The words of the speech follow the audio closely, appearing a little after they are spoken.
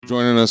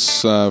Joining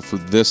us for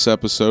this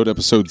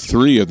episode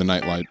 3 of the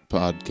Nightlight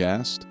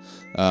Podcast.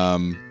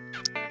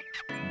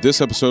 This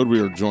episode,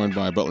 we are joined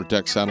by Butler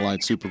Tech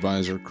Satellite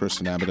Supervisor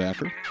Kristen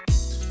Abedacker,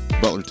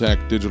 Butler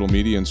Tech Digital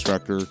Media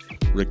Instructor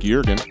Rick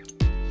Yergin,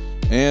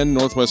 and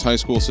Northwest High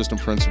School Assistant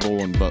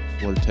Principal and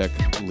Butler Tech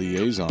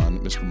Liaison,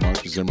 Mr.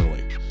 Mark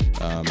Zimmerly.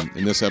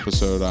 In this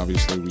episode,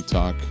 obviously, we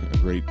talk a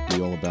great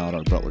deal about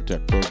our Butler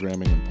Tech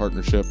programming and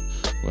partnership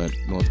with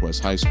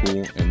Northwest High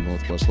School and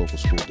Northwest Local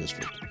School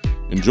District.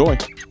 Enjoy.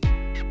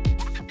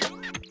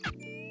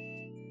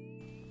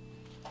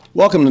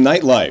 Welcome to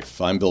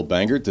Nightlife. I'm Bill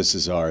Bangert. This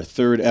is our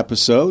third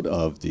episode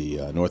of the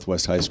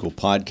Northwest High School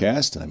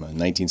podcast. I'm a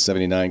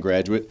 1979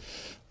 graduate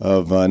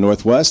of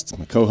Northwest.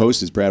 My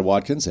co-host is Brad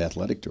Watkins,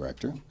 Athletic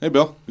Director. Hey,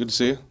 Bill. Good to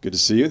see you. Good to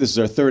see you. This is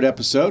our third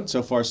episode.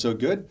 So far, so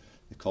good.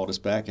 They called us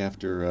back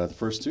after the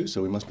first two,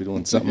 so we must be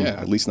doing something,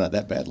 at least not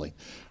that badly.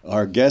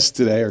 Our guests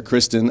today are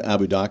Kristen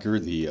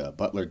Abedacker, the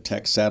Butler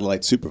Tech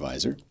Satellite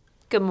Supervisor.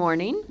 Good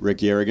morning. Rick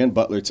Yergin,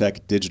 Butler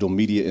Tech Digital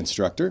Media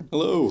Instructor.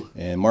 Hello.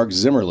 And Mark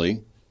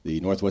Zimmerly, the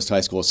Northwest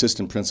High School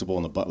Assistant Principal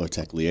and the Butler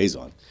Tech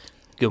Liaison.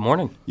 Good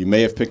morning. You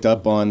may have picked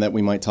up on that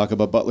we might talk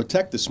about Butler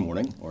Tech this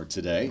morning or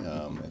today.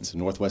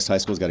 Northwest High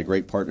School's got a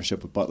great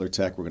partnership with Butler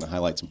Tech. We're going to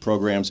highlight some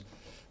programs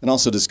and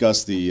also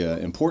discuss the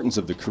importance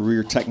of the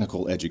career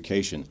technical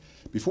education.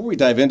 Before we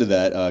dive into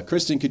that,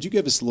 Kristen, could you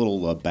give us a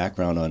little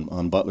background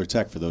on Butler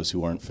Tech for those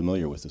who aren't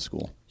familiar with the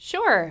school?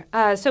 Sure.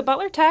 So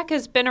Butler Tech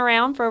has been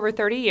around for over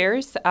 30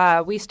 years.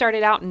 We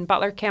started out in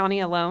Butler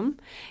County alone,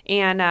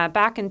 and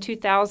back in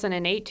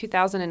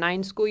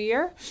 2008-2009 school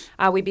year,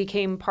 we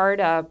became part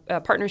of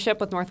a partnership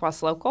with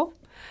Northwest Local,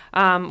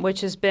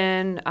 which has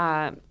been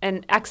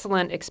an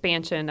excellent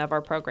expansion of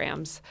our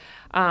programs.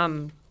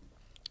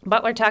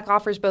 Butler Tech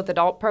offers both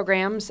adult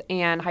programs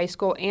and high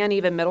school and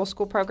even middle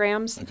school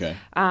programs. Okay.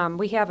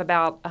 We have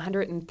about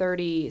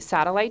 130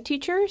 satellite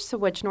teachers,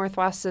 which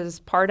Northwest is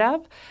part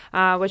of,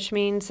 which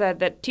means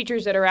that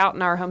teachers that are out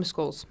in our home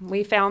schools.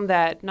 We found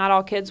that not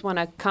all kids want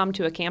to come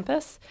to a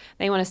campus.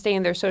 They want to stay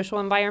in their social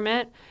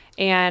environment,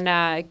 and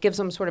it gives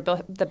them sort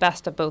of the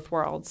best of both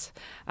worlds.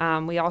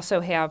 We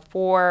also have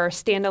 4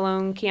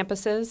 standalone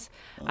campuses,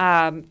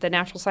 the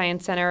Natural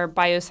Science Center,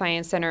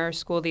 Bioscience Center,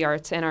 School of the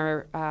Arts, and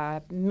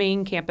our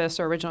main campus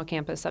or original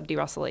campus of D.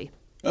 Russell Lee.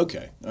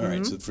 Okay, all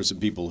right. So for some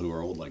people who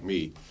are old like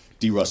me,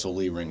 D. Russell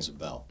Lee rings a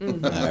bell.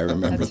 I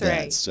remember That's that.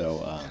 right.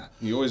 So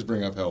You always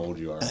bring up how old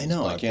you are. I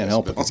know, I can't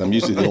help it because I'm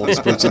usually the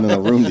oldest person in the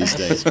room these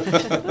days.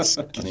 It's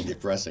getting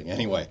depressing.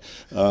 Anyway,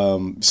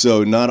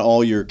 so not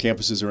all your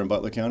campuses are in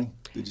Butler County,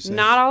 did you say?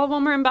 Not all of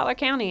them are in Butler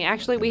County.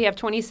 Actually, we have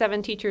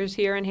 27 teachers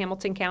here in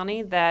Hamilton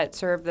County that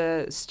serve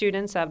the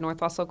students of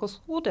Northwest Local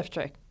School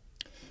District.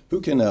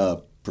 Who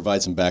can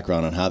provide some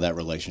background on how that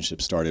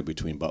relationship started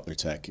between Butler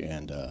Tech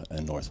and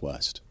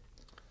Northwest?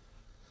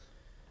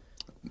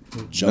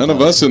 None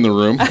of us in the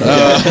room.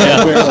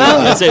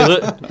 I'd say a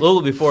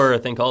little before, I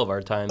think, all of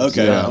our times.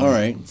 Okay, all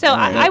right. So all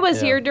right. I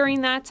was here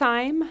during that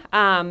time,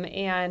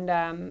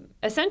 and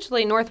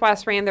essentially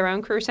Northwest ran their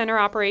own career center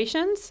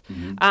operations.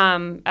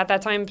 At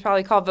that time, it's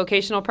probably called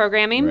vocational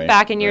programming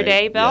back in your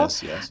day, Bill.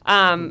 Yes.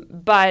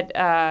 But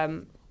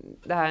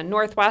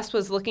Northwest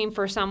was looking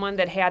for someone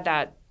that had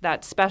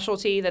that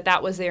specialty,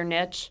 that was their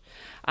niche,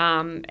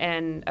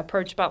 and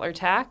approached Butler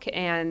Tech,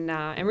 and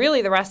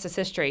really the rest is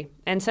history.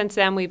 And since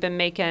then, we've been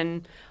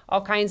making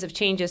all kinds of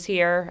changes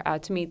here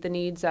to meet the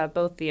needs of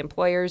both the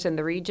employers in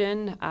the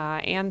region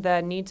and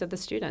the needs of the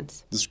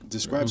students.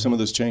 Describe some of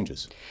those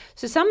changes.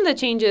 So some of the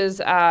changes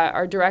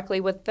are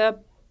directly with the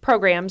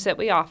programs that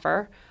we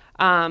offer.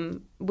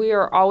 We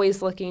are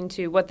always looking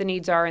to what the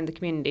needs are in the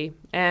community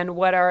and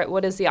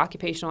what is the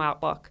occupational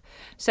outlook.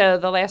 So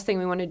the last thing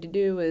we wanted to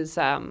do is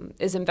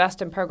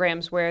invest in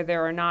programs where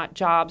there are not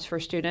jobs for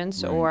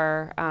students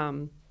or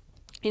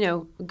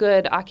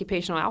good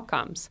occupational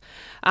outcomes.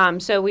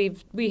 So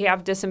we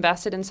have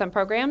disinvested in some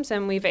programs,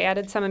 and we've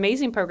added some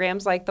amazing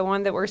programs like the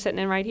one that we're sitting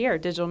in right here,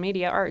 Digital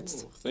Media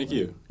Arts. Thank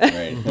you.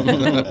 Right.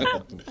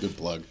 Good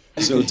plug.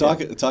 So talk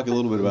a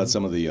little bit about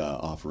some of the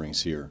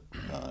offerings here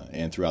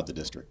and throughout the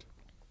district.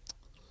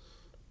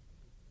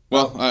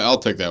 Well, I'll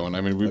take that one.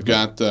 I mean, we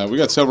got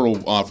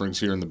several offerings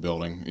here in the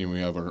building. We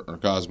have our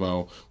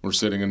Cosmo. We're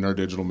sitting in our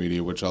digital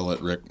media, which I'll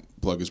let Rick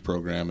plug his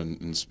program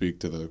and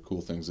speak to the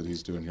cool things that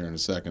he's doing here in a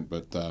second.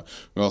 But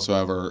we also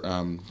have our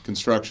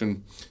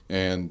construction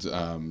and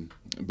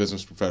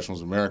Business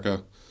Professionals of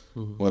America.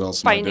 What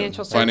else?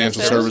 Financial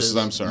services.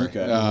 I'm sorry. Okay.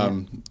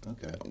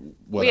 Okay.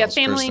 We have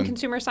family and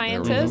consumer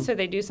sciences, so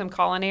they do some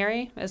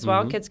culinary as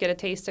well. Kids get a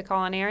taste of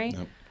culinary.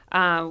 Yep.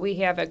 We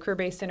have a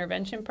career-based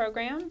intervention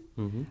program.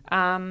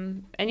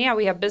 And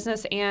we have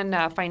business and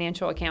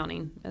financial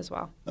accounting as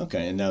well.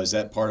 Okay, and now is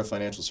that part of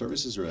financial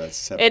services or that's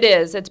separate? It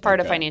is. It's part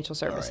of Okay. financial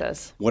services. All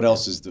right. What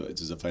else does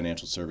the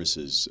financial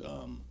services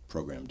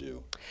program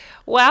do?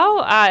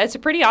 Well, it's a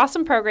pretty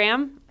awesome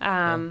program.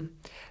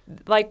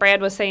 like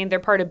Brad was saying, they're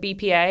part of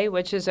BPA,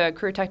 which is a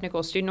career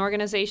technical student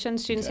organization.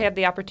 Students have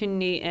the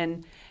opportunity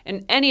in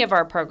any of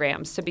our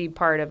programs to be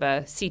part of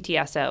a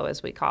CTSO,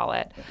 as we call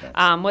it.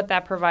 What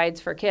that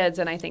provides for kids,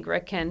 and I think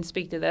Rick can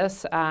speak to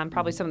this,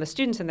 probably some of the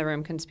students in the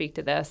room can speak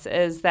to this,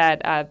 is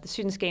that the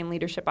students gain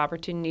leadership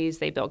opportunities,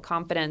 they build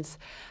confidence,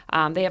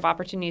 they have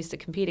opportunities to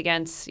compete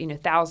against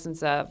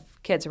thousands of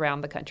kids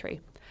around the country.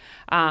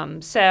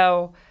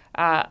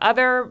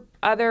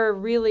 Other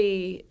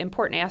really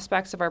important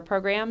aspects of our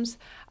programs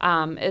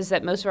is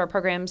that most of our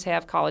programs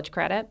have college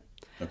credit.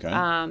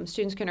 Okay.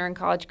 Students can earn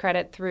college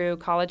credit through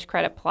College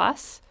Credit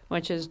Plus,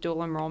 which is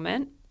dual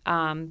enrollment.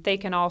 They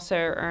can also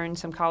earn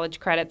some college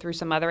credit through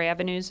some other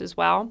avenues as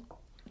well.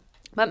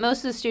 But most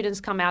of the students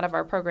come out of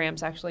our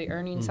programs actually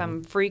earning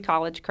some free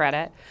college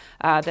credit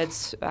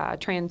that's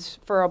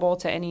transferable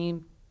to any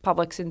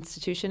public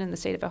institution in the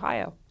state of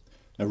Ohio.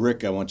 Now,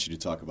 Rick, I want you to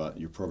talk about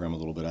your program a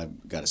little bit.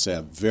 I've got to say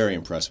I'm very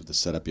impressed with the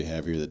setup you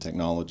have here. The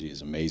technology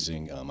is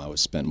amazing. I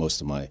spent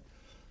most of my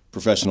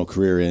professional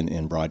career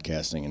in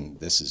broadcasting, and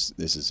this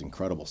is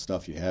incredible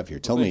stuff you have here.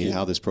 Tell me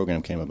how this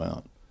program came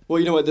about. Well,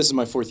 you know what? This is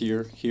my 4th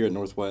year here at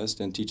Northwest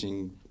and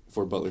teaching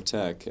for Butler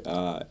Tech.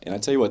 And I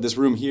tell you what, this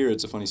room here,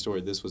 it's a funny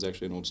story. This was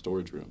actually an old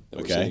storage room that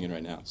we're sitting in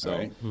right now.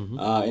 So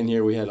in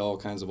here we had all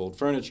kinds of old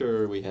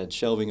furniture. We had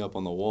shelving up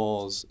on the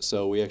walls.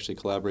 So we actually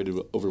collaborated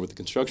over with the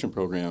construction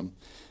program.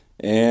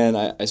 And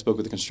I spoke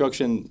with the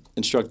construction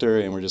instructor,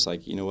 and we're just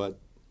like, you know what?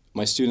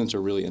 My students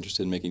are really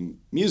interested in making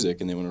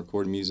music, and they want to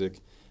record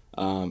music.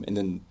 And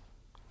then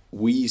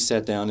we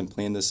sat down and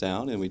planned this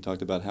out, and we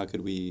talked about how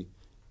could we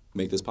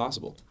make this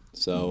possible.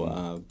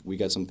 So we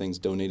got some things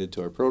donated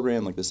to our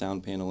program, like the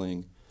sound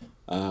paneling.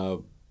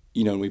 And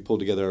we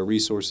pulled together our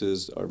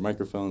resources, our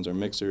microphones, our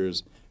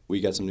mixers.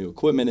 We got some new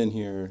equipment in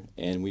here,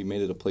 and we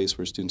made it a place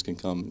where students can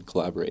come and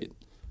collaborate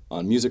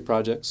on music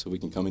projects. So we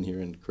can come in here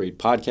and create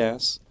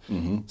podcasts.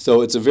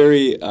 So it's a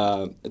very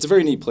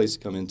neat place to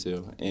come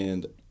into.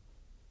 And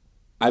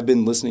I've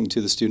been listening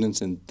to the students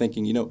and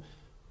thinking,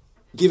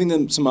 giving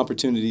them some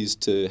opportunities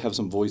to have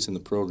some voice in the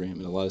program.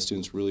 And a lot of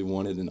students really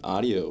wanted an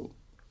audio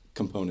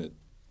component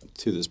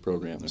to this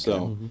program. Okay.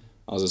 So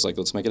I was just like,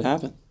 let's make it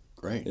happen.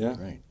 Great, yeah.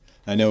 Great.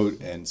 I know,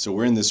 and so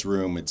we're in this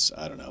room, it's,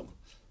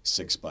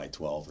 6 by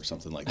 12 or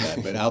something like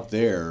that. But out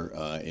there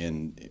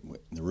in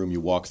the room you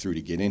walk through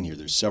to get in here,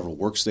 there's several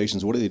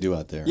workstations. What do they do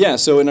out there? Yeah,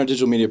 so in our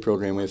digital media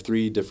program, we have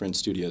 3 different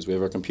studios. We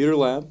have our computer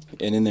lab,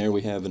 and in there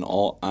we have an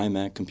all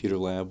iMac computer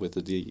lab with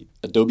the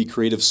Adobe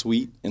Creative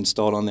Suite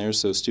installed on there.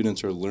 So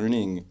students are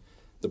learning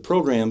the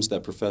programs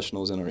that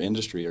professionals in our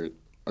industry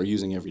are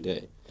using every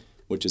day,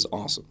 which is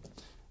awesome.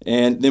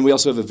 And then we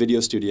also have a video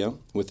studio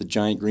with a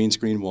giant green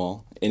screen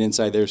wall. And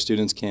inside there,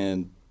 students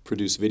can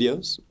produce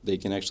videos. They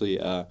can actually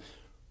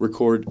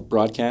record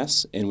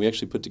broadcasts, and we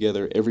actually put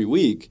together every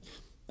week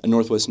a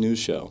Northwest News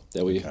show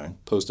that we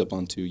post up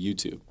onto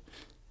YouTube.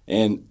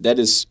 And that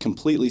is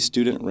completely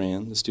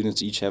student-ran. The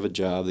students each have a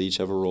job. They each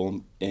have a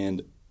role.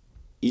 And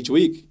each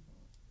week,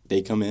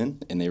 they come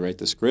in, and they write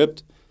the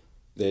script.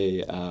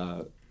 They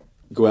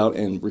go out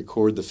and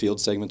record the field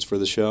segments for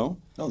the show.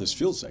 Oh, there's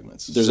field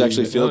segments. There's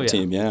actually a field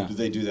team, yeah. Do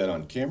they do that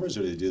on cameras,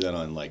 or do they do that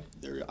on,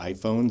 their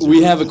iPhones?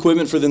 We have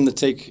equipment for them to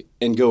take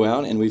and go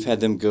out, and we've had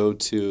them go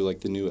to,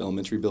 the new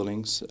elementary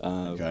buildings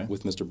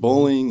with Mr.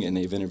 Bowling, and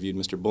they've interviewed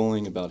Mr.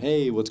 Bowling about,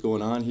 hey, what's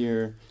going on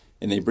here?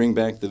 And they bring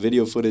back the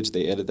video footage,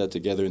 they edit that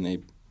together, and they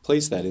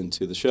place that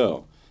into the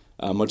show,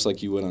 much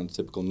like you would on a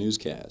typical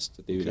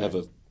newscast. They would have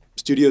a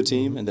studio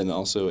team and then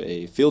also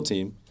a field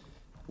team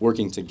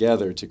working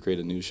together to create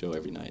a news show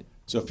every night.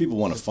 So if people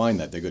want to find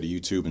that, they go to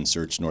YouTube and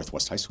search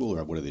Northwest High School,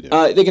 or what do they do?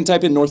 They can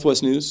type in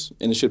Northwest News,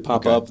 and it should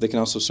pop up. They can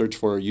also search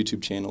for our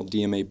YouTube channel,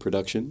 DMA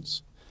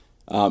Productions.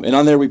 And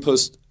on there, we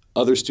post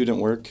other student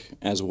work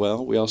as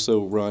well. We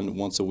also run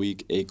once a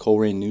week a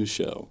Colerain news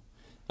show.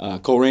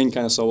 Colerain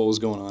kind of saw what was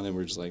going on, and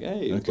we're just like,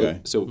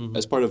 hey. So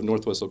as part of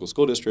Northwest Local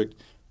School District,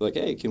 we're like,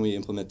 hey, can we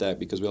implement that?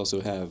 Because we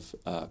also have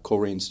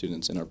Colerain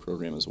students in our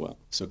program as well.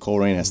 So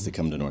Colerain has to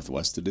come to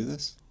Northwest to do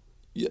this?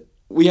 Yeah.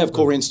 We have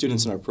Colerain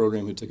students in our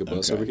program who take a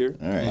bus over here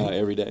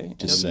every day.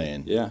 Just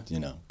saying. Yeah.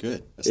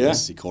 Good. That's nice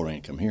to see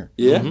Colerain come here.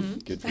 Yeah.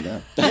 Good for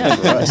them. For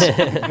us.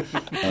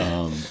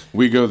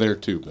 We go there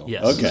too, Bill.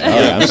 Yes. Okay. All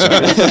right, I'm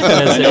sorry.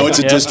 I know it's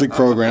a district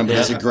program, but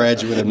as a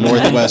graduate of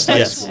Northwest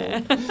High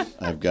School,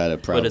 I've got to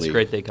proudly. But it's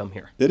great they come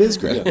here. It is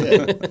great.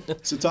 Yeah.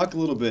 So talk a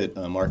little bit,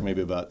 Mark,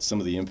 maybe about some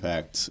of the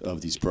impact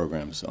of these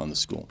programs on the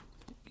school.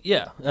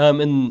 Yeah.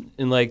 And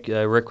like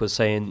Rick was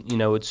saying,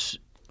 it's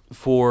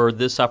for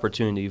this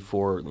opportunity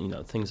for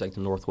things like the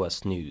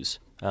Northwest News.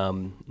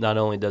 Not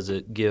only does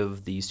it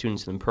give the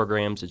students in the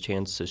programs a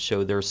chance to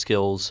show their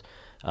skills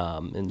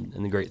and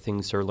the great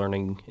things they're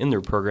learning in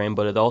their program,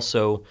 but it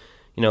also,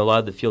 a lot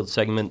of the field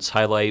segments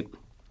highlight,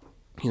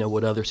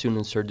 what other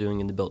students are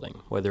doing in the building,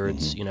 whether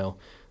it's,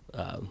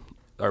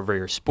 our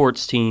various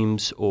sports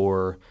teams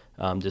or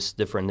just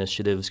different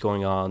initiatives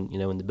going on,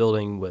 in the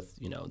building with,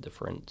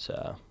 different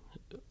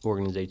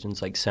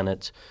organizations like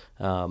Senate.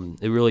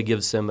 It really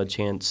gives them a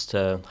chance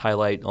to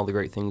highlight all the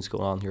great things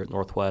going on here at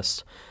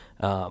Northwest.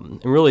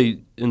 And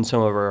really, in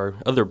some of our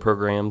other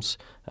programs,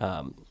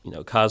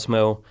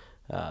 Cosmo,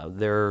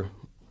 they're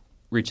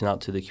reaching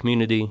out to the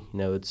community.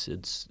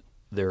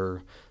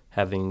 They're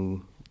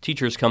having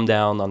teachers come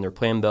down on their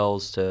plan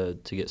bells to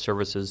get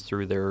services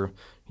through their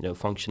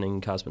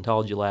functioning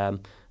cosmetology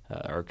lab.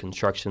 Our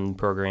construction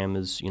program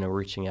is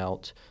reaching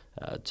out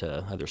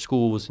to other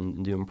schools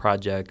and doing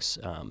projects,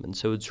 and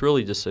so it's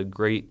really just a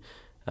great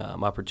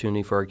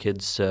opportunity for our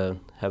kids to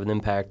have an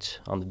impact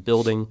on the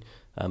building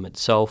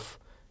itself,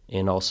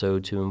 and also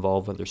to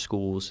involve other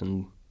schools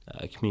and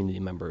community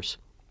members.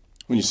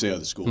 When you say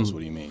other schools, what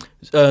do you mean?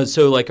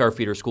 So like our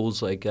feeder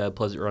schools like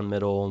Pleasant Run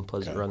Middle and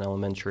Pleasant Run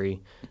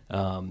Elementary.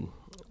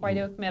 White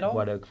Oak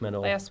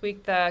Middle. Last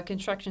week, the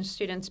construction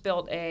students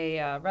built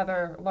a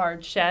rather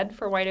large shed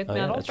for White Oak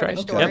Middle for their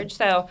storage. Yep.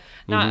 So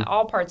not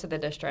all parts of the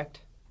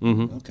district.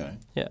 Mm-hmm. Okay.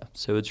 Yeah.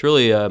 So it's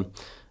really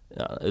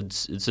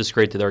it's just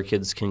great that our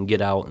kids can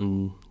get out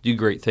and do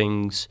great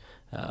things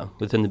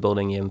within the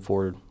building and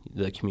for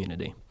the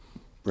community.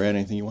 Brad,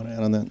 anything you want to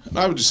add on that?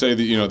 I would just say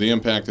that the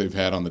impact they've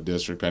had on the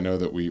district. I know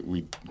that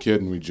we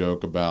kid and we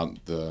joke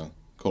about the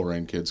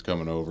Colerain kids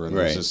coming over and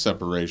there's this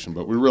separation,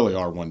 but we really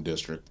are one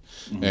district.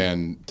 Mm-hmm.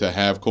 And to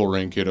have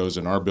Colerain kiddos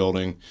in our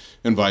building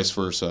and vice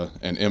versa,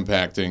 and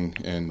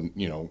impacting and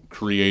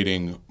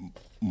creating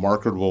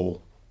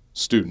marketable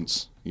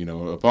students,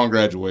 upon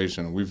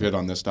graduation. We've hit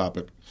on this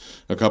topic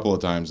a couple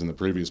of times in the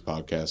previous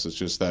podcast. It's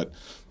just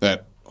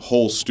that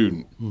whole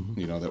student,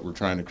 that we're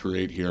trying to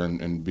create here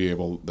and be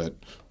able that,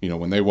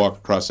 when they walk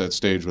across that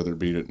stage, whether it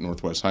be at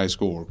Northwest High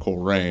School or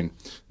Colerain,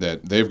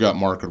 that they've got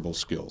marketable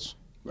skills.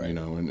 Right.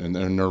 And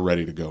they're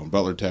ready to go. And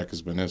Butler Tech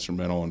has been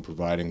instrumental in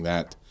providing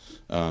that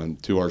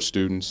to our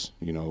students.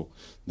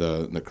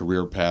 The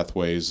career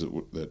pathways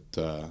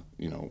that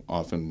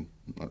often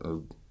are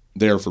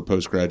there for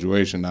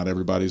post-graduation. Not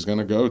everybody's going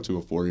to go to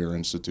a 4-year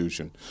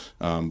institution,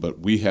 but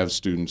we have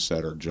students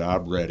that are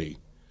job ready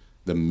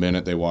the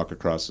minute they walk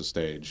across the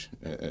stage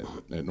at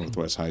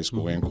Northwest High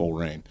School and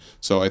Colerain.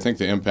 So I think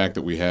the impact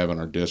that we have in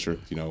our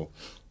district,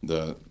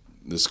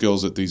 the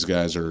skills that these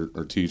guys are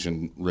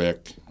teaching,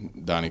 Rick,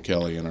 Donnie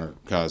Kelly in our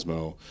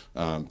Cosmo,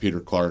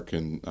 Peter Clark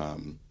in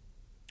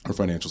our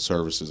financial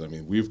services. I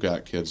mean, we've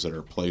got kids that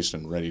are placed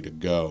and ready to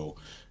go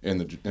in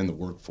the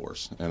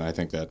workforce, and I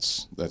think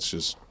that's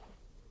just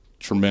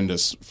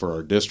tremendous for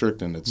our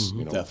district, and it's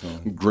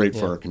definitely great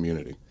for our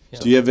community. Yeah.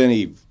 Do you have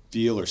any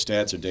feel or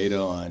stats or data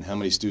on how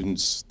many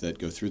students that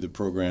go through the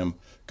program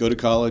go to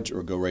college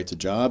or go right to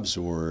jobs,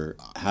 or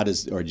do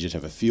you just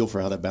have a feel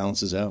for how that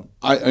balances out?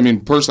 I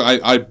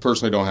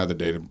personally don't have the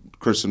data.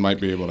 Kristen might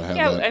be able to have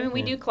that. Yeah, I mean,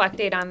 we do collect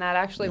data on that.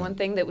 Actually, one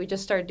thing that we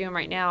just started doing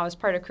right now as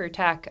part of Career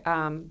Tech,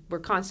 we're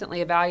constantly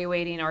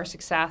evaluating our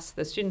success,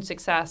 the student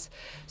success.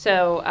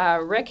 So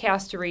Rick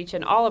has to reach,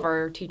 and all of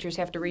our teachers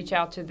have to reach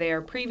out to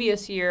their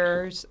previous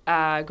year's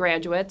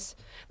graduates.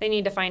 They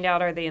need to find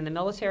out, are they in the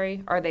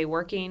military? Are they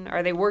working?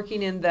 Are they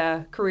working in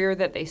the career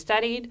that they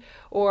studied?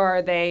 Or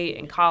are they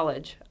in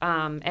college?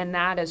 And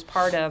that is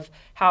part of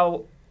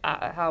how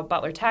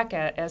Butler Tech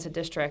as a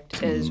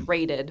district is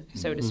rated,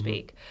 so to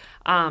speak.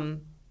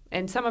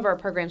 And some of our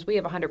programs, we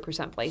have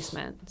 100%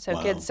 placement.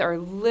 So kids are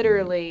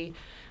literally,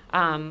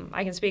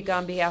 I can speak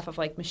on behalf of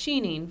like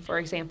machining, for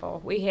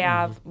example. We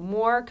have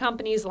more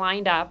companies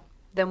lined up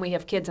than we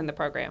have kids in the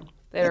program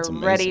that are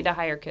ready to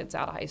hire kids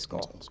out of high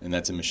school. And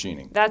that's in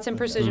machining? That's in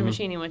precision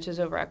machining, which is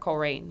over at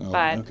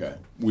Colerain.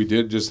 We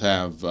did just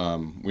have,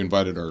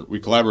 we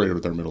collaborated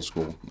with our middle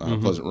school,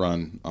 Pleasant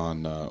Run,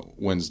 on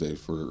Wednesday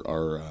for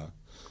our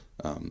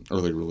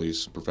early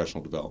release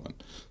professional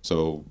development.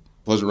 So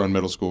Pleasant Run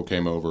Middle School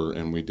came over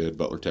and we did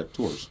Butler Tech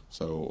tours.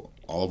 So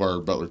all of our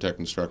Butler Tech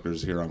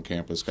instructors here on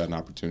campus got an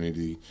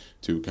opportunity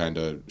to kind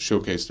of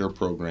showcase their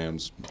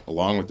programs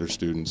along with their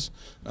students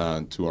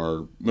to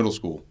our middle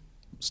school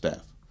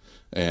staff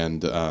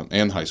and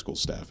high school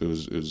staff. It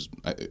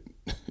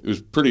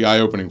was pretty eye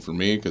opening for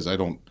me because I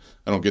don't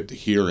get to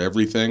hear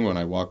everything when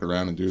I walk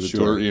around and do the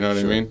tour. You know what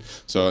I mean?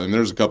 So, and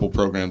there's a couple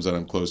programs that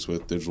I'm close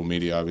with, digital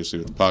media, obviously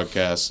with the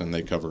podcasts, and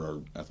they cover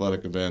our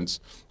athletic events,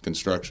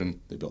 construction.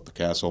 They built the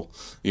castle,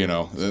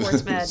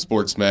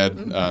 sports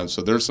med.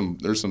 So there's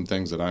some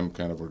things that I'm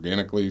kind of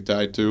organically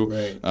tied to.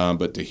 Right.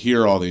 But to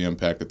hear all the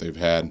impact that they've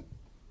had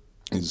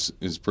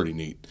is pretty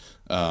neat.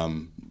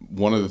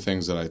 One of the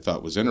things that I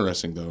thought was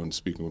interesting, though, in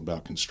speaking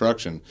about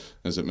construction,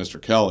 is that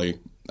Mr. Kelly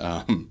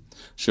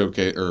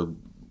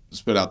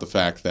spit out the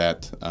fact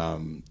that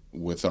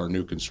with our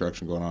new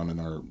construction going on in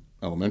our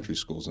elementary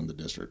schools in the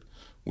district,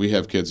 we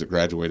have kids that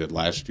graduated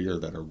last year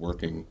that are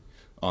working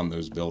on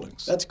those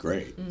buildings. That's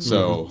great.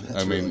 So,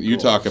 I mean, really you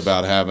talk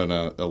about having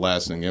a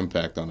lasting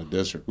impact on a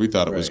district. We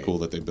thought it was cool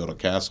that they built a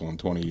castle, and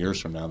 20 years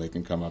from now they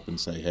can come up and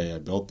say, hey, I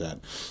built that.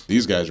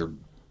 These guys are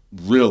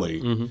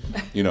really,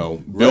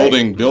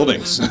 building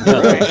buildings.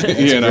 Very,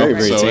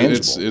 very so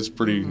tangible. it's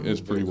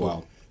pretty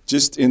wild.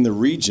 Just in the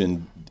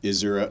region, is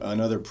there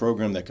another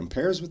program that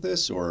compares with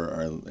this,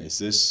 or is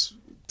this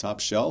top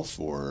shelf,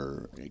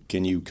 or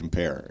can you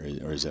compare?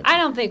 Or is it? I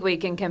don't think we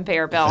can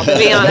compare, Bill, to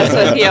be honest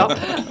with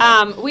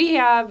you. We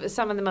have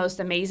some of the most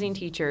amazing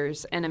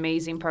teachers and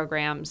amazing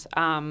programs.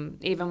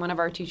 Even one of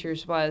our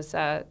teachers was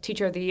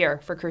Teacher of the Year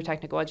for Career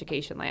Technical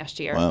Education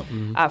last year.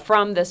 Wow.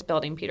 From this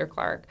building, Peter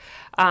Clark.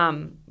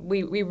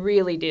 We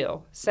really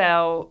do.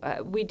 So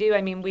we do.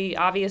 I mean, we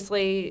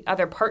obviously,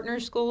 other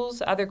partner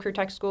schools, other career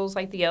tech schools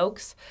like the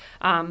Oaks,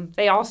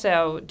 they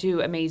also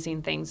do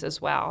amazing things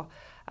as well.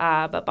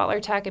 But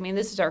Butler Tech, I mean,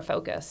 this is our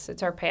focus.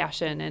 It's our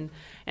passion, and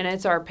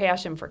it's our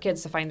passion for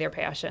kids to find their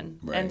passion.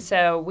 Right. And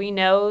so we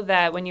know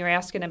that when you're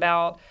asking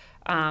about,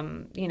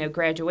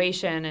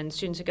 graduation and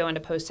students that go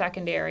into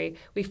post-secondary,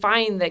 we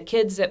find that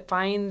kids that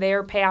find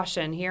their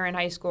passion here in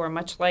high school are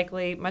much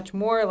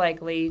more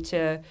likely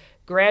to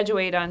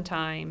graduate on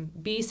time,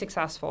 be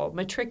successful,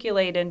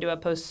 matriculate into a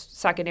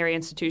post-secondary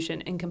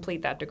institution, and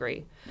complete that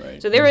degree.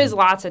 Right. So there is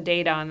lots of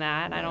data on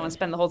that. I don't want to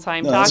spend the whole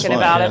time talking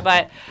about it,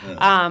 but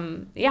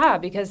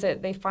because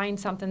they find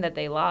something that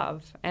they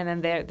love, and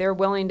then they're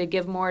willing to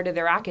give more to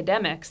their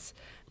academics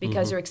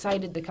because they're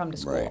excited to come to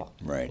school.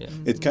 Right. Yeah.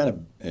 It kind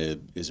of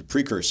is a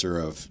precursor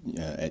of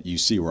at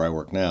UC where I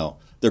work now.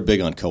 They're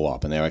big on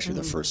co-op, and they're actually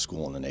the first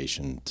school in the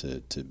nation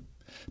to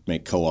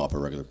make co-op a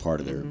regular part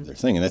of their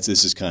thing. And this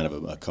is kind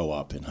of a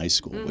co-op in high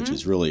school, which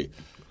is really,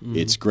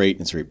 it's great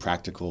and it's very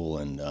practical.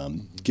 And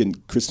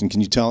Kristen,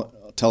 can you tell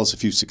us a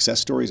few success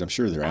stories? I'm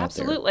sure they're out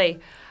there. Absolutely.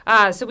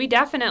 So we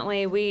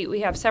definitely, we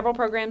have several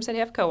programs that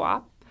have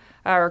co-op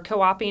or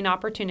co-oping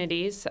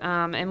opportunities,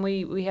 and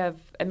we have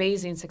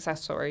amazing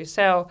success stories.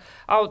 So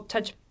I'll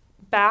touch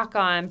back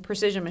on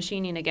precision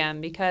machining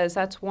again, because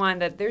that's one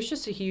that there's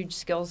just a huge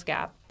skills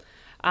gap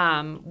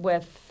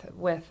with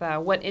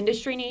what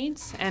industry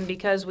needs, and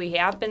because we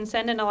have been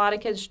sending a lot of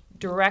kids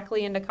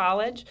directly into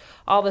college,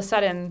 all of a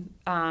sudden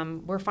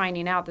we're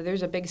finding out that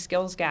there's a big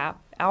skills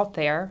gap out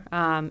there.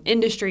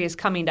 Industry is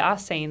coming to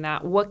us saying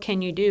that, what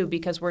can you do?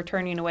 Because we're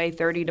turning away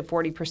 30 to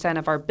 40%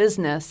 of our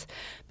business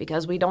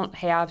because we don't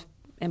have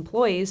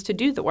employees to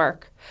do the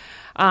work.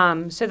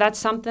 So that's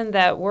something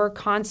that we're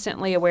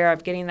constantly aware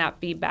of, getting that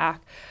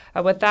feedback.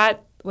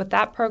 With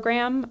that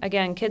program,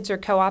 again, kids are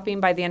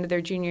co-oping by the end of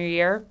their junior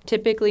year,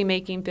 typically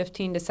making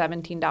 $15 to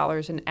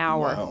 $17 an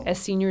hour as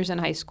seniors in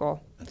high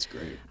school. That's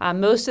great.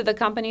 Most of the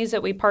companies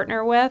that we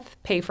partner with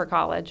pay for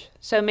college.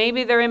 So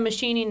maybe they're in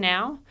machining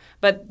now,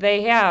 but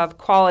they have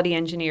quality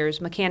engineers,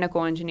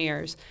 mechanical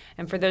engineers.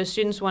 And for those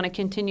students who want to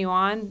continue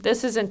on,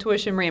 this isn't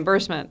tuition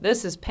reimbursement.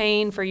 This is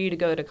paying for you to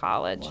go to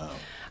college.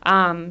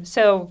 Wow.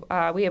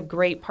 So we have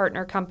great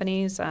partner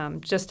companies.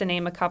 Just to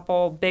name a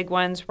couple big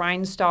ones: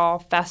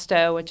 Rhinestall,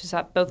 Festo, which is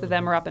up. Both of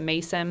them are up in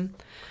Mason.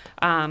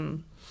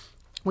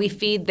 We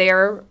feed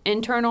their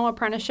internal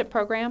apprenticeship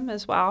program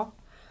as well.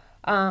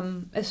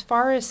 As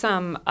far as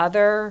some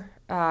other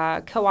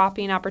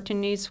co-oping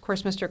opportunities, of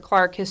course, Mr.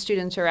 Clark, his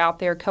students are out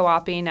there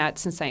co-oping at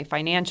Cincinnati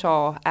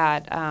Financial,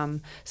 at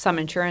some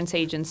insurance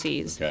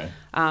agencies. Okay.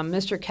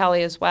 Mr.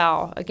 Kelly as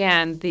well.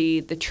 Again,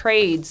 the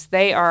trades,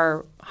 they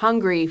are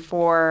hungry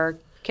for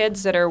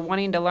kids that are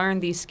wanting to learn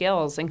these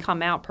skills and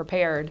come out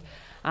prepared,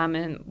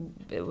 and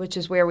which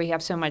is where we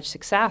have so much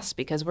success,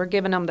 because we're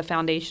giving them the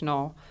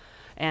foundational,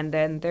 and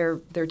then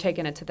they're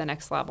taking it to the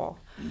next level.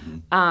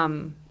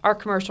 Our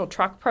commercial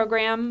truck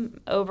program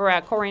over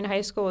at Colerain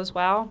High School as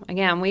well.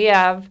 Again, we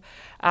have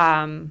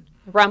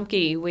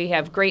Rumpke, we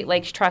have Great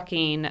Lakes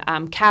Trucking,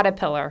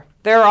 Caterpillar.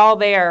 They're all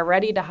there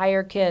ready to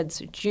hire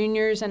kids,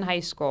 juniors in high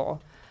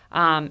school,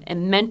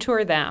 and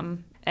mentor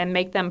them and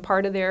make them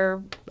part of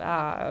their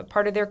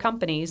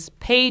companies,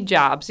 paid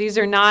jobs. These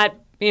are not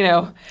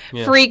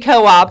free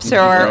co-ops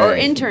or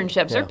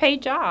internships. They're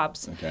paid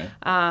jobs. Okay.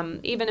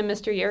 Even in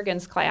Mr.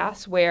 Juergen's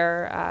class,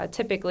 where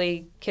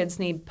typically kids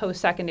need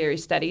post-secondary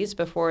studies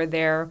before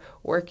they're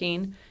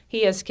working,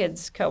 he has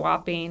kids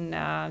co-oping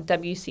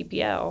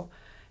WCPO.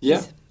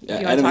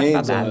 Adam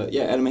Haynes.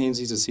 Adam Haynes.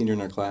 He's a senior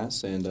in our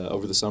class, and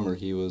over the summer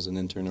he was an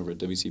intern over at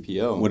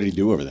WCPO. What did he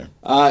do over there?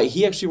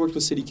 He actually worked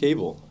with City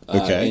Cable.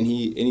 Okay. And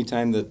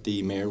anytime that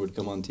the mayor would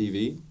come on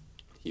TV,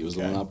 he was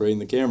the one operating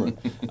the camera.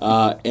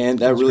 And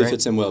that really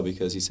fits him well,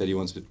 because he said he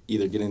wants to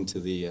either get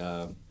into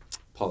the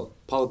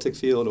politic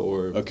field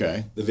or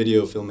the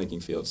video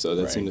filmmaking field. So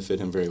that seemed to fit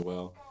him very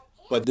well.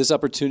 But this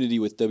opportunity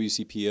with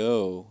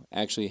WCPO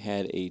actually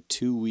had a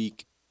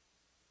 2-week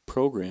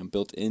program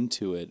built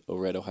into it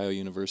over at Ohio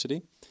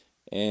University.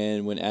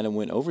 And when Adam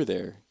went over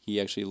there,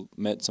 he actually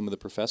met some of the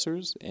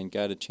professors and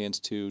got a chance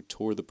to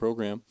tour the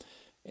program.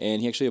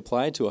 And he actually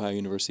applied to Ohio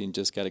University and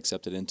just got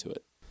accepted into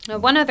it.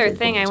 One other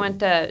thing I want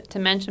to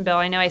mention, Bill,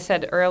 I know I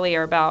said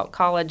earlier about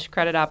college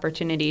credit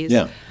opportunities.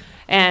 Yeah.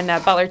 And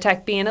Butler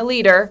Tech being a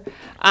leader,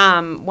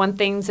 one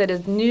thing that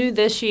is new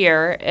this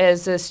year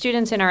is the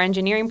students in our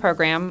engineering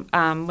program,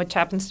 which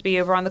happens to be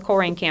over on the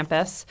Colerain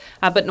campus,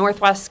 but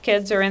Northwest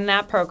kids are in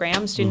that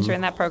program, students are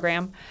in that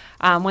program.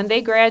 When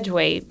they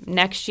graduate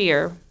next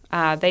year,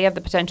 they have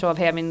the potential of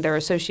having their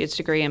associate's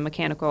degree in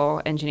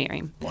mechanical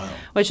engineering. Wow.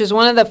 Which is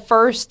one of the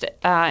first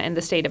in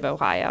the state of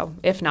Ohio,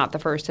 if not the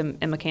first in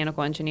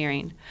mechanical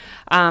engineering.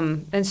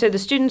 And so the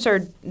students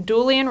are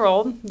dually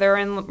enrolled. They're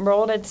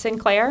enrolled at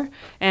Sinclair,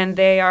 and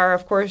they are,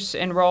 of course,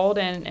 enrolled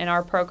in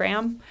our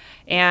program.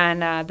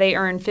 And they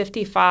earn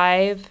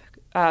 55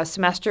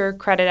 semester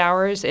credit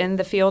hours in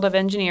the field of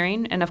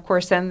engineering. And, of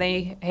course, then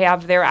they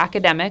have their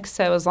academics.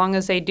 So as long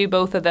as they do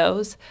both of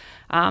those,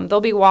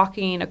 they'll be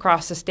walking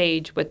across the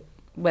stage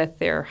with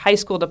their high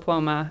school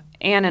diploma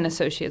and an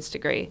associate's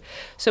degree.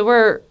 So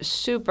we're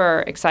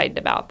super excited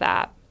about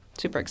that.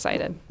 Super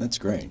excited. That's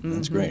great.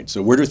 That's great.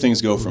 So where do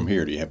things go from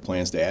here? Do you have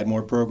plans to add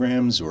more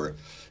programs, or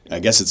I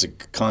guess it's a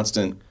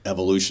constant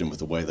evolution with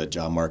the way the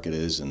job market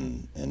is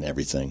and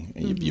everything.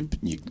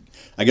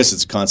 I guess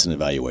it's a constant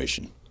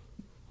evaluation.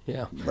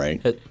 Yeah.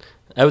 Right?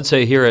 I would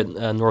say here at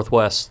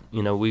Northwest,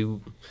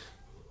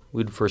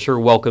 we'd for sure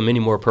welcome any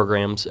more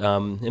programs.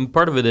 And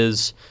part of it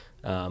is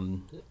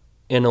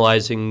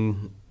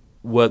analyzing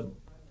what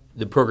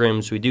the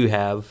programs we do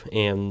have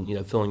and,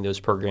 filling those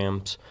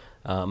programs.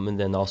 And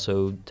then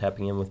also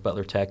tapping in with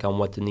Butler Tech on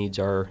what the needs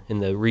are in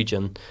the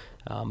region.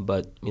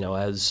 But,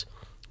 as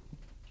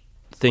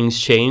things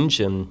change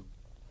and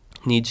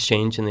needs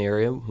change in the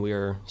area, we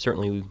are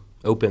certainly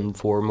open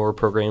for more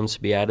programs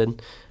to be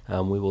added.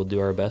 We will do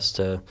our best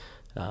to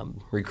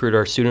recruit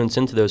our students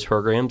into those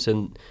programs.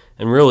 And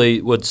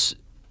really what's,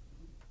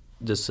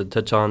 just to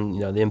touch on,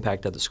 the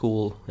impact at the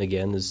school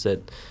again, is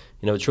that,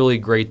 it's really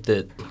great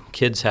that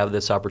kids have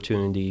this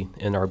opportunity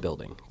in our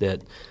building,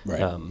 that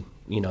right.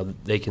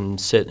 They can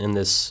sit in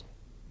this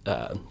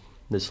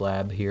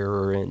lab here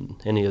or in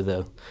any of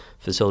the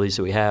facilities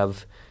that we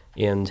have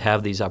and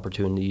have these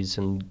opportunities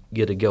and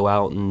get to go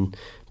out and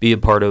be a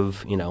part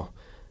of,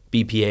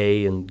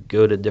 BPA and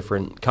go to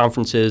different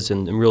conferences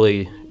and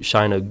really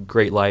shine a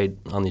great light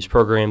on these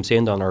programs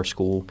and on our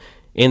school,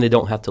 and they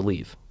don't have to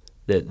leave.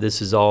 That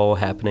this is all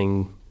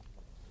happening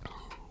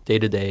day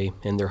to day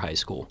in their high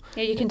school.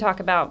 Yeah, you can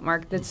talk about,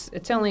 Mark,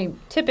 it's only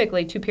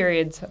typically 2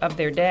 periods of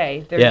their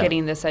day they're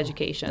getting this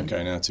education.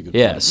 Okay, that's a good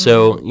point. point.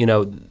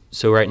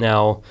 So right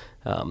now,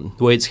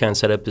 the way it's kind of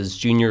set up is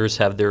juniors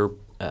have their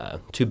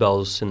 2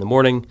 bells in the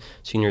morning,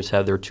 seniors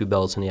have their 2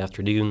 bells in the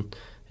afternoon,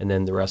 and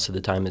then the rest of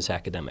the time is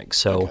academic.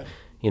 So,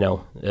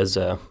 as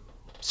a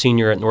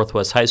senior at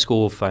Northwest High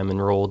School, if I'm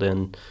enrolled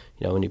in,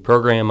 any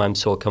program, I'm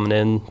still coming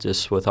in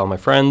just with all my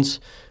friends,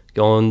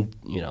 going,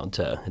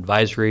 to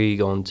advisory,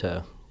 going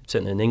to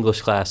sitting in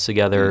English class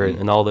together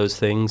and all those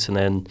things. And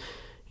then,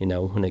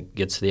 when it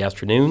gets to the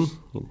afternoon,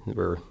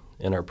 we're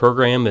in our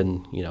program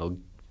and,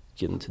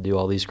 getting to do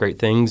all these great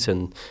things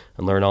and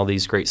learn all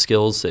these great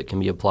skills that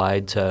can be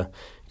applied to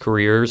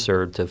careers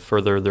or to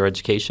further their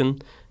education.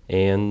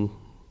 And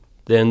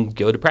then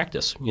go to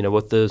practice,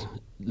 with the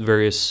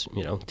various,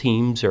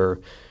 teams or,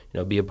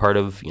 be a part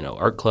of,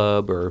 art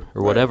club or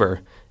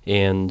whatever.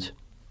 And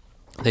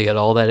they get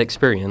all that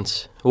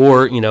experience.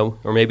 Or,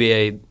 or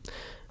maybe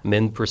I'm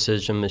in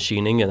precision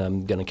machining and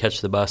I'm going to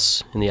catch the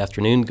bus in the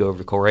afternoon, go over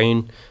to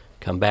Coleraine,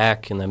 come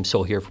back, and I'm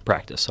still here for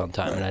practice on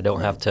time. And I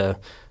don't have to,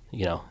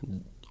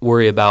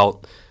 worry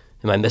about,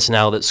 am I missing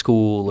out at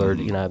school or,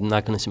 I'm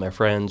not going to see my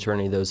friends or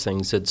any of those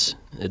things.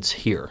 It's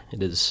here.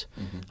 It is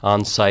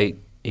on site.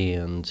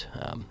 And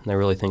I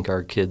really think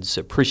our kids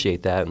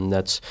appreciate that, and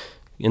it's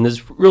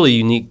really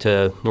unique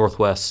to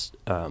Northwest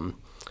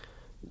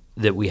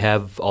that we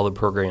have all the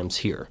programs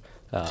here.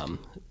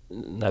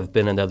 I've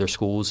been in other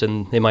schools,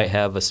 and they might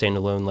have a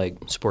standalone like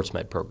sports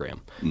med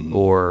program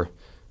or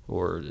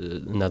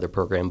another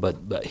program,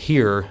 but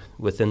here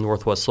within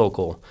Northwest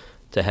Local,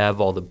 to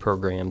have all the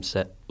programs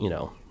that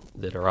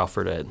that are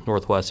offered at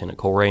Northwest and at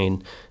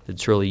Coleraine,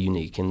 it's really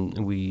unique,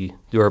 and we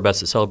do our best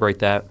to celebrate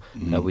that.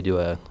 We do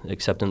a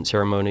acceptance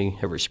ceremony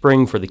every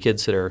spring for the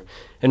kids that are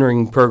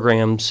entering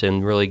programs,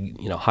 and really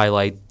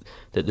highlight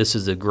that this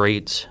is a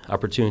great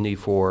opportunity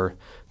for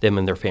them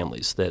and their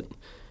families. That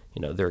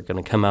they're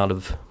going to come out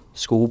of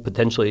school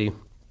potentially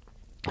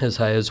as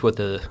high as with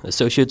an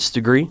associate's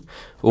degree,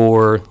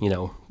 or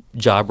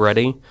job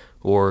ready,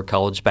 or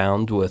college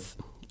bound with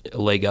a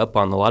leg up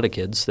on a lot of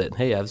kids. That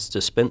hey, I've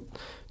just spent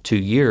 2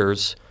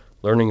 years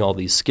learning all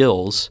these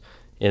skills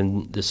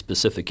in this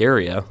specific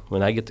area.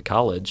 When I get to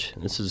college,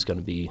 this is going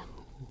to be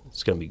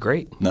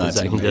great. No, it's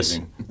an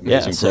amazing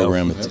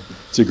program. So,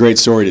 it's a great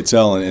story to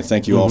tell, and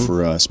thank you all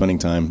for spending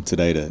time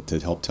today to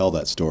help tell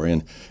that story.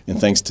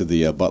 And thanks to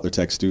the Butler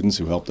Tech students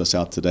who helped us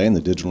out today in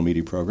the digital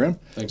media program.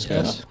 Thanks,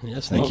 guys.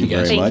 Yes, thank you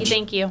very much.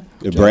 Thank you.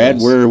 Brad,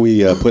 where are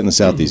we putting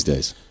this out these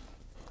days?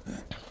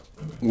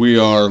 We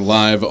are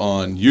live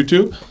on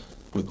YouTube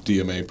with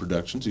DMA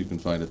Productions. You can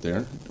find it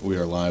there. We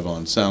are live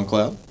on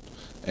SoundCloud,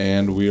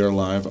 and we are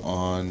live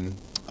on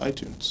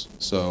iTunes.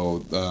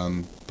 So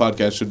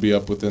podcast should be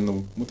up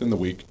within the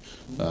week.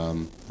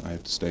 I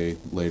have to stay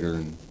later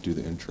and do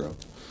the intro.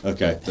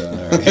 Okay. But,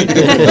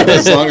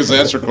 as long as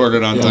that's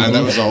recorded on time,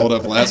 that was a hold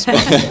up last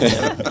month.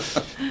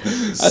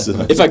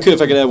 If I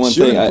could add one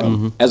Sure,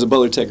 thing, as a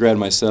Butler Tech grad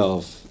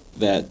myself,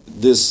 that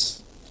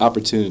this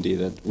opportunity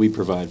that we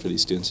provide for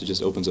these students, it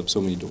just opens up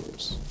so many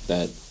doors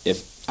that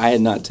if I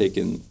had not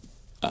taken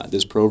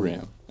this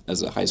program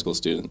as a high school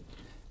student,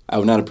 I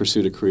would not have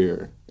pursued a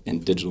career in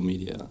digital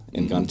media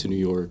and gone to New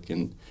York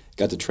and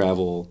got to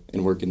travel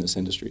and work in this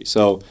industry.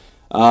 So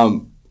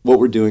what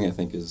we're doing, I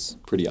think, is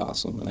pretty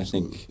awesome, and I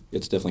think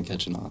it's definitely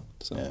catching on.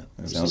 So Yeah,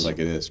 it sounds like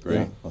it is. Great.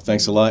 Yeah. Well,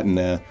 thanks a lot, and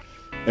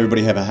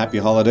everybody have a happy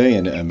holiday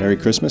and a Merry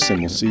Christmas, and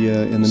we'll see you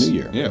in the new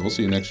year. Yeah, we'll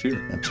see you next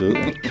year.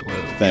 Absolutely.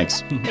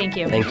 Thanks. Thank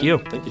you. Thank you.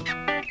 Thank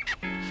you.